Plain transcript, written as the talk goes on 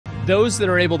Those that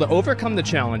are able to overcome the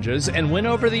challenges and win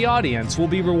over the audience will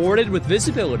be rewarded with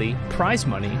visibility, prize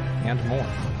money, and more.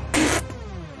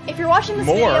 If you're watching this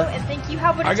video and think you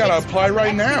have what it takes gotta apply to become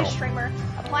right an now. XP streamer,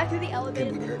 apply through the I elevator.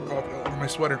 can't believe I got coffee all over my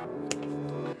sweater.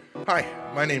 Hi,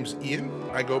 my name's Ian.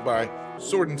 I go by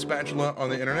Sword and Spatula on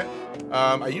the internet.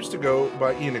 I used to go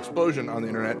by Ian Explosion on the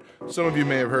internet. Some of you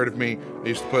may have heard of me. I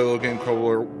used to play a little game called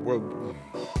World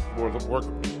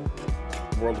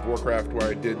of Warcraft, where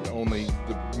I did only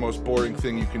the most boring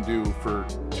thing you can do for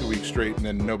 2 weeks straight, and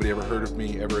then nobody ever heard of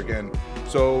me ever again.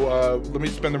 So let me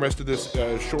spend the rest of this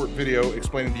short video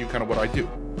explaining to you kind of what I do.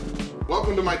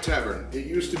 Welcome to my tavern. It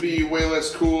used to be way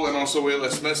less cool and also way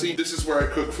less messy. This is where I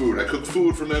cook food. I cook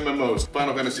food from MMOs.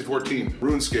 Final Fantasy XIV,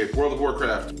 RuneScape, World of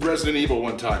Warcraft, Resident Evil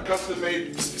one time. Custom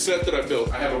made set that I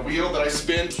built. I have a wheel that I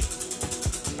spin.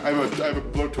 I have a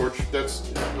blowtorch.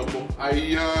 That's helpful.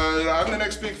 I'm the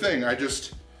next big thing. I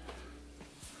just